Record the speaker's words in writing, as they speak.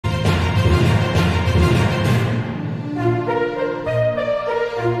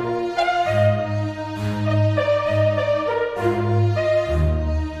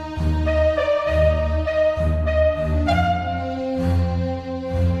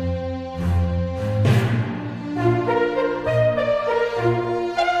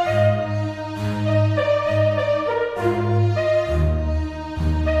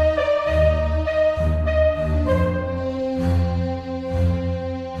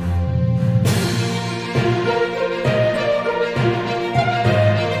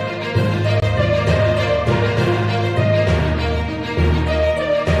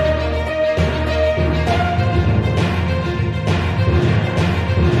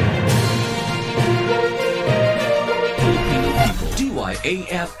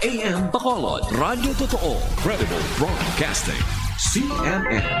DYAF-AM Bacolod, Radyo Totoo, Credible Broadcasting, CNN,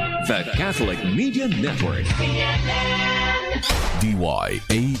 The Catholic Media Network.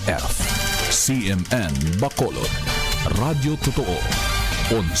 DYAF, CMN Bacolod, Radyo Totoo,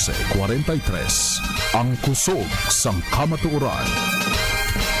 11:43, ang kusog sang kamatuoran.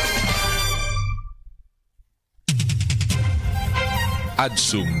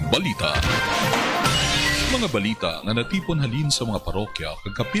 Adsum Balita. Mga balita nga natipon halin sa mga parokya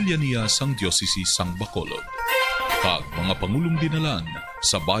kag kapilya niya sang diocese sang Bacolod. Kag mga pangulong dinalan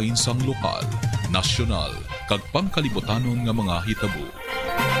sa bahin sang lokal, nasyonal, kag pangkalibutanon nga mga hitabo.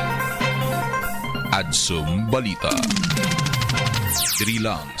 Adsum Balita. Diri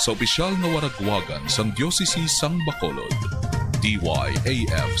lang sa opisyal nga waragwagan sang diocese sang Bacolod.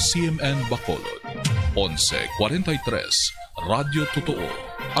 DYAF CMN Bacolod. 11:43, Radyo Totoo,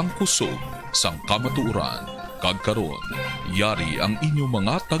 ang kusog sang kamatuoran. Kag karon, yari ang inyong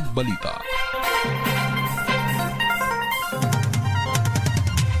mga tagbalita.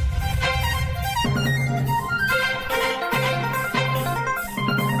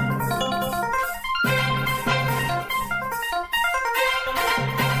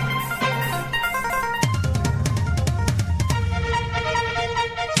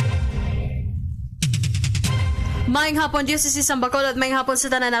 Maayong hapon, Diocese sang Bacolod, maayong hapon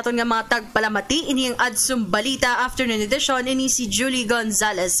sa tanan naton nga mga tagpalamati. Ini ang Adsum Balita Afternoon Edition, ini si Julie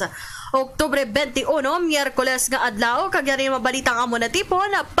Gonzalez. Oktubre 21, Miyerkules nga adlaw, kagyari mabalita nga muna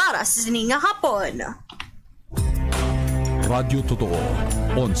tipon para sa sining nga hapon. Radyo Totoo,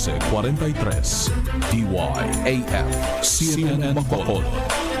 11:43, DYAF CMN Bacolod,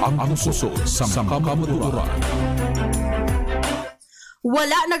 ang kusog sang kamatuoran.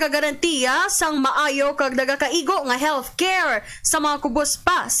 Wala nagagarantiya sang maayo kag nagakaigo nga healthcare sa mga kubos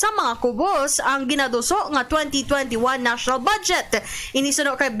pa sa mga kubos ang ginaduso nga 2021 national budget.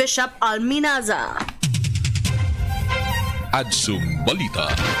 Inisunod kay Bishop Alminaza. Adsum Balita.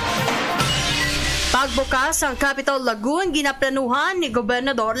 Pagbukas ang Capital Lagoon ginaplanuhan ni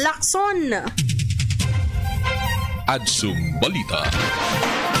Gobernador Lacson. Adsum Balita.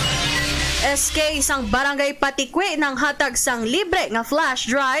 SK isang barangay Patikwe ng hatag sang libre nga flash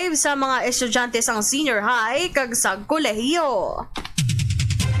drive sa mga estudyante sang senior high kag sa kolehiyo.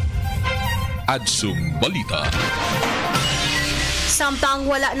 Adsum Balita. Samtang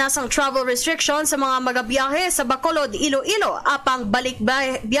wala na sang travel restriction sa mga magabiyahe sa Bacolod, Iloilo, apang balik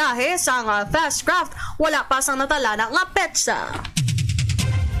biyahe sang fast craft, wala pa sang natalana nga petsa.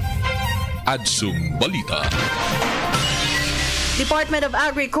 Adsum Balita. Department of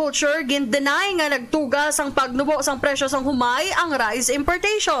Agriculture gindenay nga nagtugas ang pagnubo sang presyo sang humay ang rice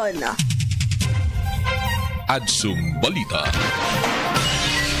importation. Adsum Balita.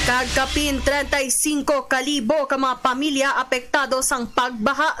 Kagkapin 35,000 ka mga pamilya apektado sang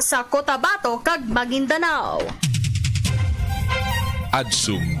pagbaha sa Cotabato kag Maguindanao.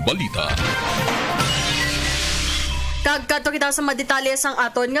 Adsum Balita. Kagkato kita sa madetalye sang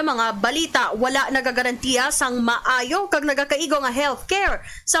aton nga mga balita, wala nagagarantiya sang maayo kag nagakaigo nga healthcare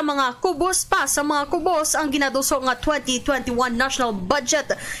sa mga kubos pa sa mga kubos ang ginaduso nga 2021 national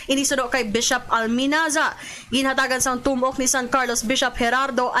budget. Inisunod kay Bishop Alminaza. Ginhatagan sang tumok ni San Carlos Bishop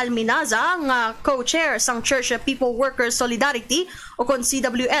Gerardo Alminaza nga co-chair sang Church of People Workers Solidarity o kon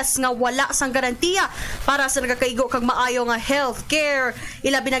CWS nga wala sang garantiya para sa nagakaigo kag maayo nga healthcare.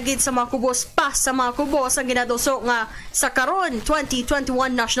 Ilabi na gid sa mga kubos pa sa mga kubos ang ginaduso nga sa karon 2021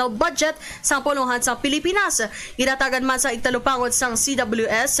 national budget sang puluhan sa Pilipinas. Ginatagan man sa igtalupangod sang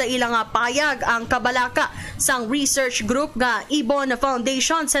CWS sa ilang payag ang kabalaka sang research group nga Ibon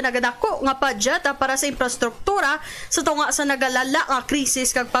Foundation sa nagadako nga budget para sa infrastruktura sa tunga sa nagalala nga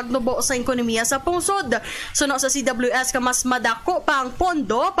krisis kag pagnubo sa ekonomiya sa pungsod. Suno sa CWS ka mas madako pa ang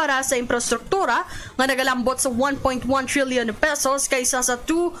pondo para sa infrastruktura nga nagalambot sa 1.1 trillion pesos kaysa sa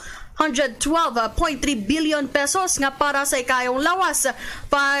 112.3 billion pesos nga para sa ikayong lawas,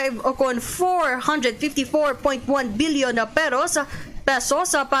 454.1 billion pesos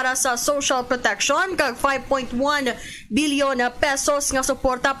para sa social protection kag 5.1 billion pesos nga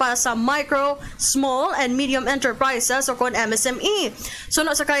suporta para sa micro, small and medium enterprises o kon MSME.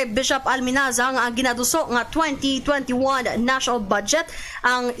 Suno sa kay Bishop Alminaza nga ang ginaduso nga 2021 national budget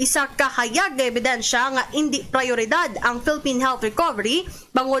ang isa ka hayag nga ebidensya nga hindi prioridad ang Philippine health recovery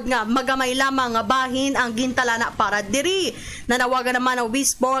bangod nga magamay lamang nga bahin ang gintalana para diri. Nanawagan naman ang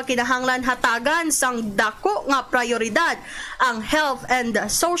obispo nga kinahanglan hatagan sang dako nga prioridad ang health and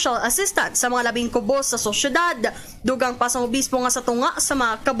social assistance sa mga labing kubos sa sosyedad. Dugang pa sang obispo nga sa tunga sa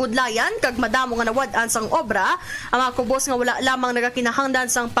mga kabudlayan kag madamo nga nawad-an sang obra ang mga kubos nga wala lamang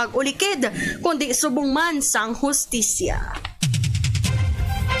nagakinahanglan sang pag-ulikid kundi subong man sang hustisya.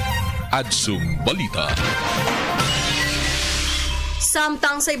 Adsum Balita.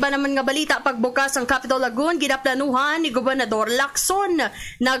 Samtang sa iba naman nga balita, pagbukas ang Capital Lagoon, ginaplanuhan ni Gobernador Lacson.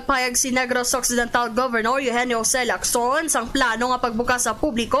 Nagpayag si Negros Occidental Governor Eugenio C. Lacson sang plano nga pagbukas sa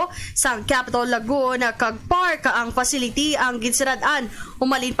publiko sang Capital Lagoon kag park ang facility ang ginsiradan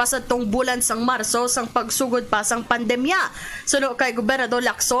umalin pa sa tong bulan sang Marso sang pagsugod pa sang pandemya. Suno kay Gobernador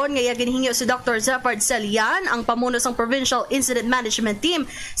Lacson, ngaya ginhingyo si Dr. Zephyr Celian, ang pamuno sang Provincial Incident Management Team,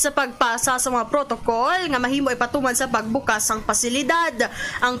 sa pagpasa sa mga protocol nga mahimo ipatuman sa pagbukas sang pasilidad.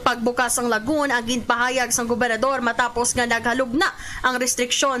 Ang pagbukas ng lagoon ang ginpahayag sang gobernador matapos nga naghalugna ang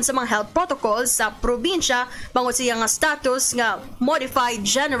restriksyon sa mga health protocols sa probinsya bangod siya nga status nga Modified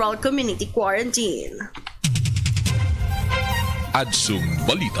General Community Quarantine. Adsum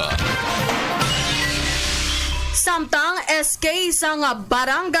Balita. Samtang SK sang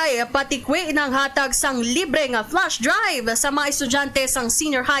barangay patikwi ng hatag sang libre nga flash drive sa mga estudyante sang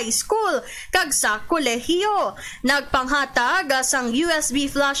senior high school kag sa kolehiyo. Nagpanghatag sang USB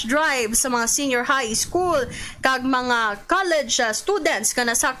flash drive sa mga senior high school kag mga college students nga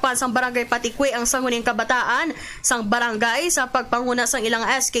nasakpan sang barangay patikwi ang sanguning kabataan sang barangay sa pagpanguna sang ilang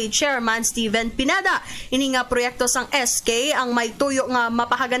SK chairman Steven Pineda. Ini nga proyekto sang SK ang may tuyo nga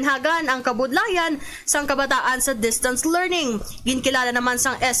mapahaganhagan ang kabudlayan sang kabataan sa distance learning. Ginkilala naman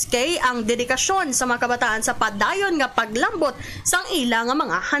sang SK ang dedikasyon sa mga kabataan sa padayon nga paglambot sang ilang nga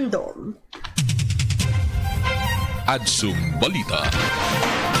mga handom. Adsum Balita.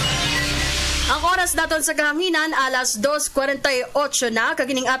 Ang oras daton sa kahanginan, alas 2:48 na.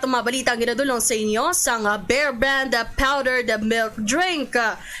 Kagining atong mga balita ang ginadulong sa inyo sang Bear Brand powdered milk drink.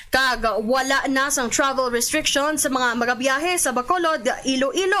 Kag wala na sang travel restriction sa mga magabiyahe sa Bacolod,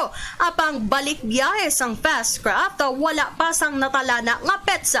 Iloilo. Apang balik biyahe sang fast craft, wala pa sang natalana nga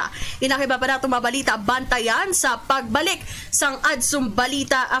petsa. Inakiba pa nato mga balita, bantayan sa pagbalik sang Adsum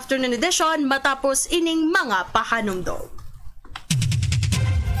Balita Afternoon Edition matapos ining mga pahanumdom.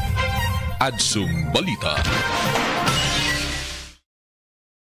 Adsum Balita.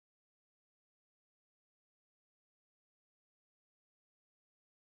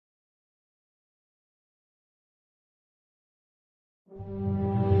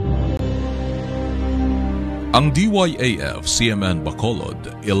 Ang DYAF CMN Bacolod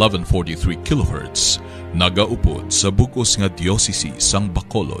 1143 kHz nagaupod sa bukos nga diocese sang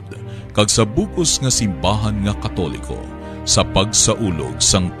Bacolod kag sa bukos nga simbahan nga Katoliko sa pagsaulog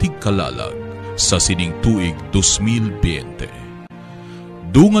sang tigkalalag sa sining tuig 2020.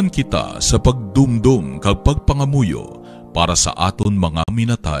 Dungan kita sa pagdumdum kag pagpangamuyo para sa aton mga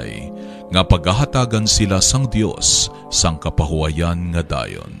minatay nga paghahatagan sila sang Dios sang kapahuayan nga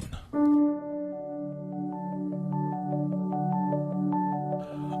dayon.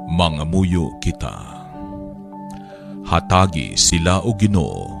 Mangamuyo kita. Hatagi sila o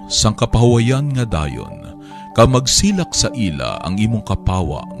Ginoo sang kapahuayan nga dayon, ka magsilak sa ila ang imong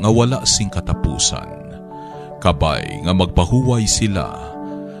kapawa nga wala sing katapusan. Kabay nga magpahuway sila,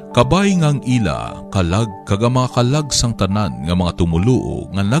 kabay nga ang ila kalag kag mga kalag sang tanan nga mga tumuluo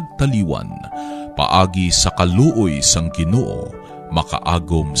nga nagtaliwan, paagi sa kaluoy sang Ginoo,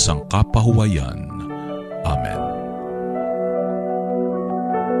 makaagom sang kapahuwayan. Amen.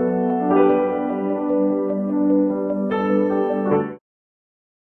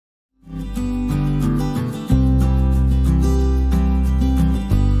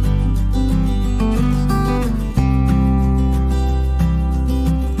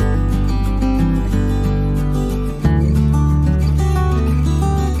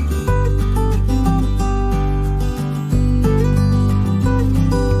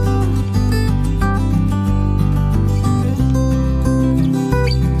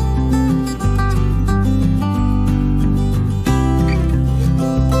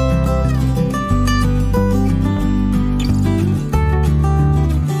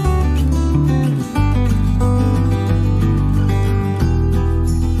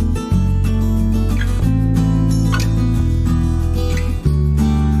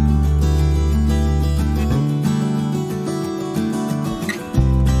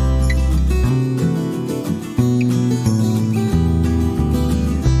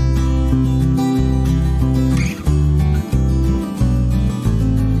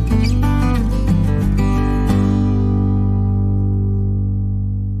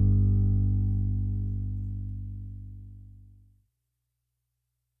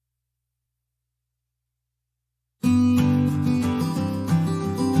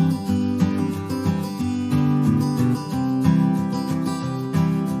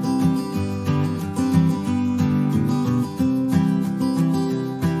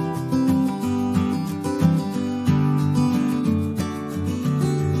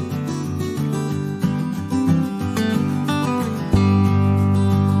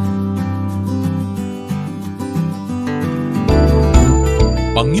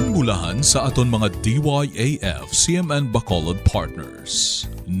 Ginmulahan sa aton mga DYAF CMN Bacolod partners.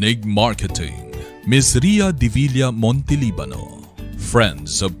 NIG Marketing, Ms. Ria Divilla Montelibano,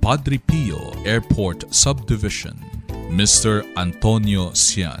 Friends of Padre Pio Airport Subdivision, Mr. Antonio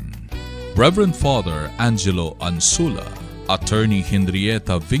Sian, Reverend Father Angelo Ansula, Attorney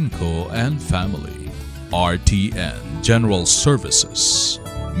Henrietta Vinco and family, RTN General Services,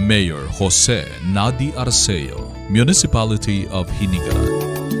 Mayor Jose Nadi Arceo, Municipality of Hinigaran.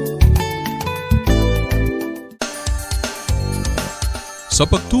 Sa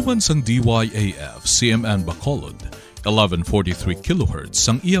pagtuman sang DYAF CMN Bacolod, 1143 kHz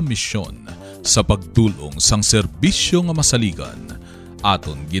sang iya misyon sa pagdulong sang serbisyo nga masaligan,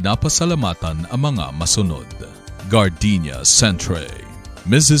 aton ginapasalamatan ang mga masunod. Gardenia Centre,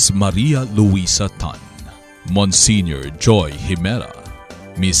 Mrs. Maria Luisa Tan, Monsignor Joy Himera,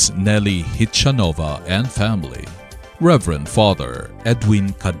 Miss Nelly Hitchanova and family, Reverend Father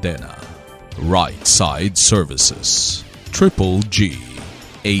Edwin Cadena, Right Side Services, Triple G,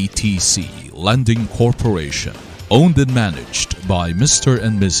 ATC Lending Corporation, owned and managed by Mr.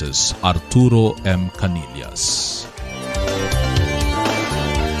 and Mrs. Arturo M. Canillas.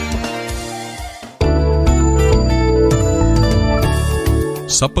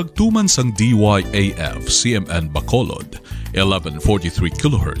 Sa pagtuman sang DYAF CMN Bacolod, 1143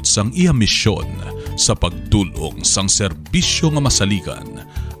 kHz ang iya misyon sa pagdulong sang serbisyo nga masaligan,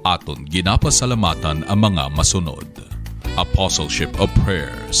 aton ginapasalamatan ang mga masunod. Apostleship of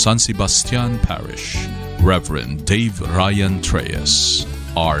Prayer, San Sebastian Parish, Reverend Dave Ryan Treyes,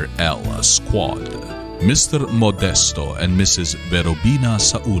 RL Squad, Mr. Modesto and Mrs. Verobina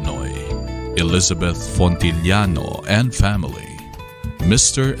Saunoy, Elizabeth Fontiliano and family,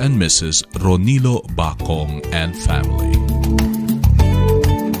 Mr. and Mrs. Ronilo Bacong and family.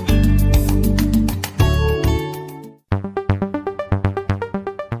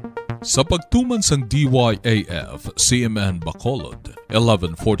 Sa pagtuman sang DYAF CMN Bacolod,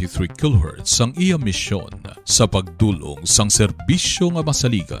 1143 kHz ang iya misyon sa pagdulong sang serbisyo nga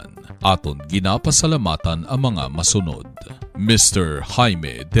masaligan, aton ginapasalamatan ang mga masunod. Mr.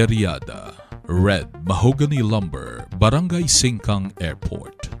 Jaime Deriada, Red Mahogany Lumber, Barangay Singkang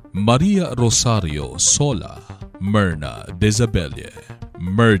Airport, Maria Rosario Sola, Myrna Dezabelle,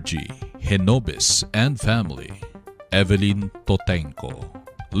 Mergy Henobis and family, Evelyn Totenko,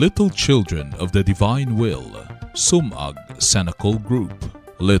 Little Children of the Divine Will, Sumag Sanacol Group,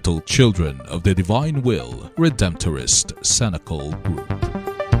 Little Children of the Divine Will, Redemptorist Sanacol Group.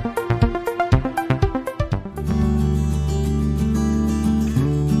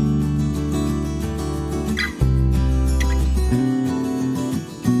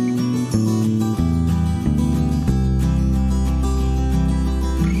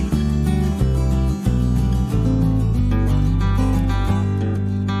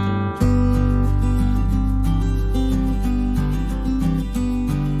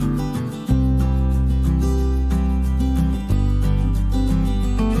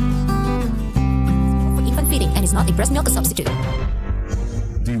 Not a breast milk substitute.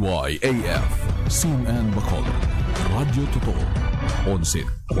 DYAF CMN Bacolod, Radyo Totoo,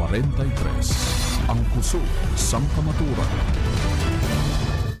 11:43, ang puso sang kamaturan.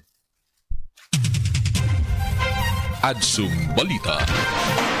 Adsum Balita.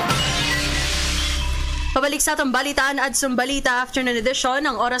 Pabalik sa atong balitaan, Adsum Balita Afternoon Edition.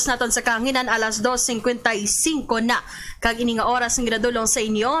 Ang oras naton sa kahanginan alas 2:55 na. Kag ini nga oras ang ginadulong sa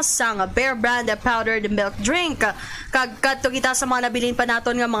inyo sang Bear Brand powdered milk drink. Kag kadto kita sa mga nabilin pa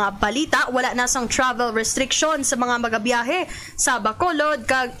naton nga mga balita, wala na sang travel restriction sa mga magabiyahe sa Bacolod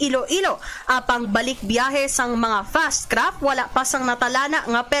kag Iloilo. Apang balik biyahe sang mga fast craft, wala pa sang natalana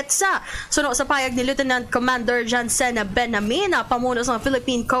nga petsa. Suno sa payag ni Lieutenant Commander Jansen Benamin, pamuno sa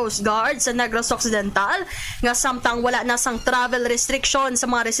Philippine Coast Guard sa Negros Occidental, nga samtang wala na sang travel restriction sa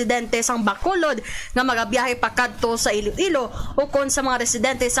mga residente sang Bacolod nga magabiyahe pa kadto sa Iloilo, o kon sa mga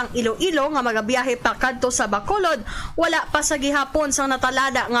residente sang Iloilo nga magabiyahe pa kadto sa Bacolod, wala pa sa gihapon sang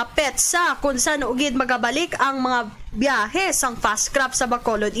natalada nga petsa kung saan ugid magabalik ang mga biyahe sang fast craft sa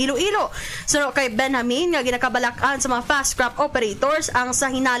Bacolod, Iloilo. Suno kay Benjamin nga ginakabalakan sa mga fast craft operators ang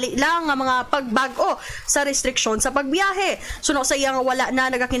sa hinali lang nga mga pagbago sa restriksyon sa pagbiyahe. Suno sa iya nga wala na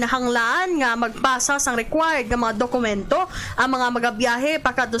nagakinahanglan nga magpasa sang required nga mga dokumento ang mga magabiyahe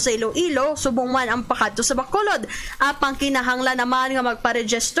pakadto sa Iloilo subong man ang pakadto sa Bacolod. Apang kinahanglan naman nga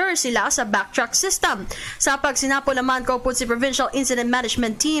magpa-register sila sa backtrack system. Sa pagsinapo naman ko po si Provincial Incident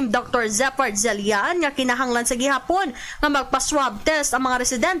Management Team Dr. Zephyr Zelian nga kinahanglan sa gihapon nga magpa-swab test ang mga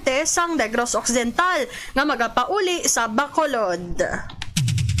residente sang Negros Occidental nga magapauli sa Bacolod.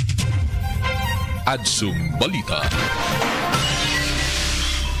 Adsum Balita.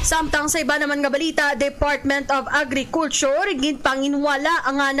 Samtang sa iba naman nga balita, Department of Agriculture ginpanginwala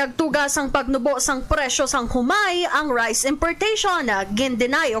ang nagtugas ang pagnubo sang presyo sang humay ang rice importation.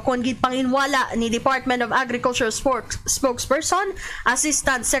 Gindenay o kung ginpanginwala ni Department of Agriculture spokesperson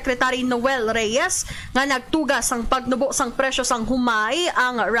Assistant Secretary Noel Reyes nga nagtugas ang pagnubo sang presyo sang humay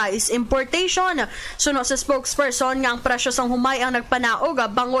ang rice importation. Suno sa spokesperson nga ang presyo sang humay ang nagpanaog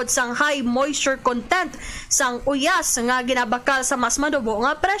bangod sang high moisture content sang uyas nga ginabakal sa mas manubo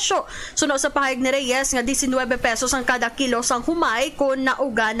nga presyo. Suno sa pahayag ni Reyes nga 19 pesos ang kada kilo sang humay kung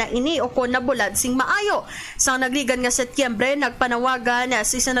nauga na ini o kung nabulad sing maayo. Sang nagligan nga Setyembre, nagpanawagan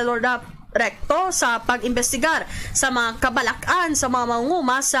si Senador Recto sa pag-imbestigar sa mga kabalakan sa mga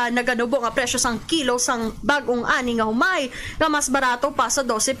mangunguma sa naganubo nga presyo sang kilo sang bagong ani nga humay nga mas barato pa sa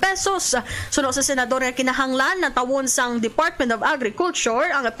 12 pesos. Suno sa senador nga kinahanglan na tawon sang Department of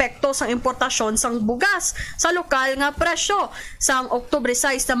Agriculture ang epekto sang importasyon sang bugas sa lokal nga presyo. Sang Oktubre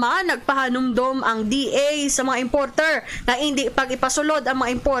 6 naman nagpahanumdom ang DA sa mga importer na hindi pag-ipasulod ang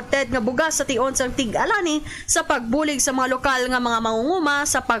mga imported nga bugas sa tion sang tig-alani sa pagbulig sa mga lokal nga mga mangunguma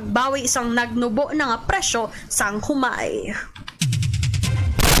sa pagbawi sa nagnubo na nga presyo sang humay.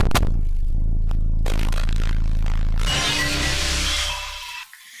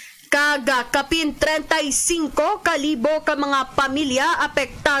 Kapin 35,000 ka mga pamilya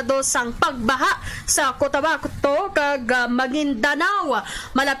apektado sang pagbaha sa Cotabato kag Maguindanao.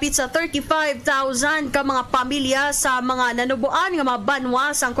 Malapit sa 35,000 ka mga pamilya sa mga nanubuan nga mga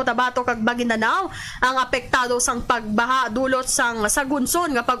banwa sang Cotabato kag Maguindanao ang apektado sang pagbaha dulot sang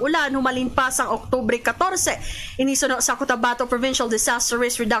sagunson nga pag-ulan humalin pa sang Oktubre 14. Inisuno sa Cotabato Provincial Disaster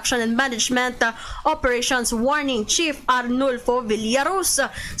Risk Reduction and Management Operations Warning Chief Arnulfo Villaros.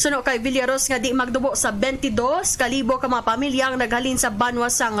 Suno kay Villaros nga di magdubo sa 22,000 ka mga pamilyang naghalin sa banwa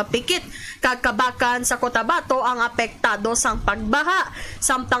sang Pikit kag Kabakan sa Cotabato ang apektado sang pagbaha.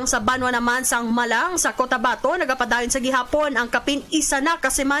 Samtang sa banwa naman sang Malang sa Cotabato nagapadayon sa gihapon ang kapin isa na ka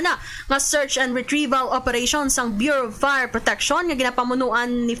semana nga search and retrieval operation sang Bureau of Fire Protection nga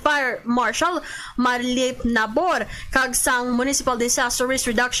ginapamunuan ni Fire Marshal Marlip Nabor kag sang Municipal Disaster Risk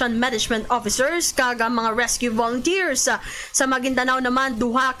Reduction Management Officers kag mga rescue volunteers. Sa Maguindanao naman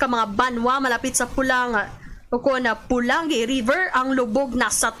duha ka mga banwa malapit sa Pulangi River ang lubog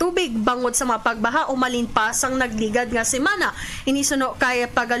na sa tubig bangod sa mga pagbaha umalin pa sang nagligad nga semana. Inisuno kay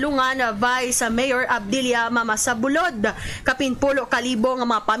pagalungan Vice Mayor Abdilia Mamasabulod. Kapin 10,000 nga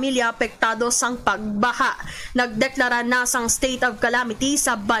mga pamilya apektado sang pagbaha. Nagdeklara na sang state of calamity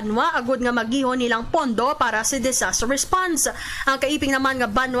sa banwa agud nga magihon nilang pondo para sa disaster response. Ang kaiping naman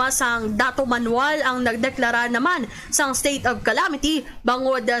nga banwa sang Dato Manuel ang nagdeklara naman sang state of calamity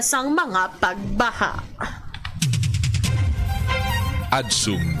bangod sang mga pagbaha.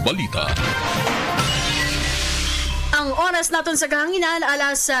 Adsum Balita. Ang oras naton sa kahanginan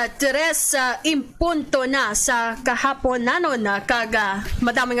alas 3:00 na sa kahapon nanon kag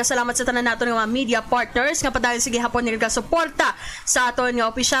madami nga salamat sa tanan naton nga media partners nga padayon sige hapon nga suporta sa aton nga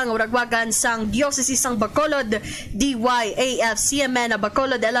opisyal nga uragwagan sang Diocese sang Bacolod DYAF-CMN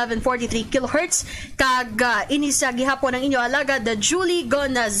Bacolod 1143 kHz kag inisa gihapon ang inyo alagad Julie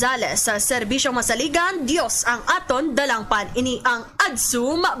Gonzales sa serbisyong masaligan. Dios ang aton dalangpan. Ini ang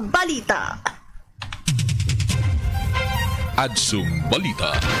Adsum Balita. Adsum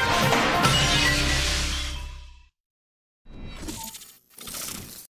Balita.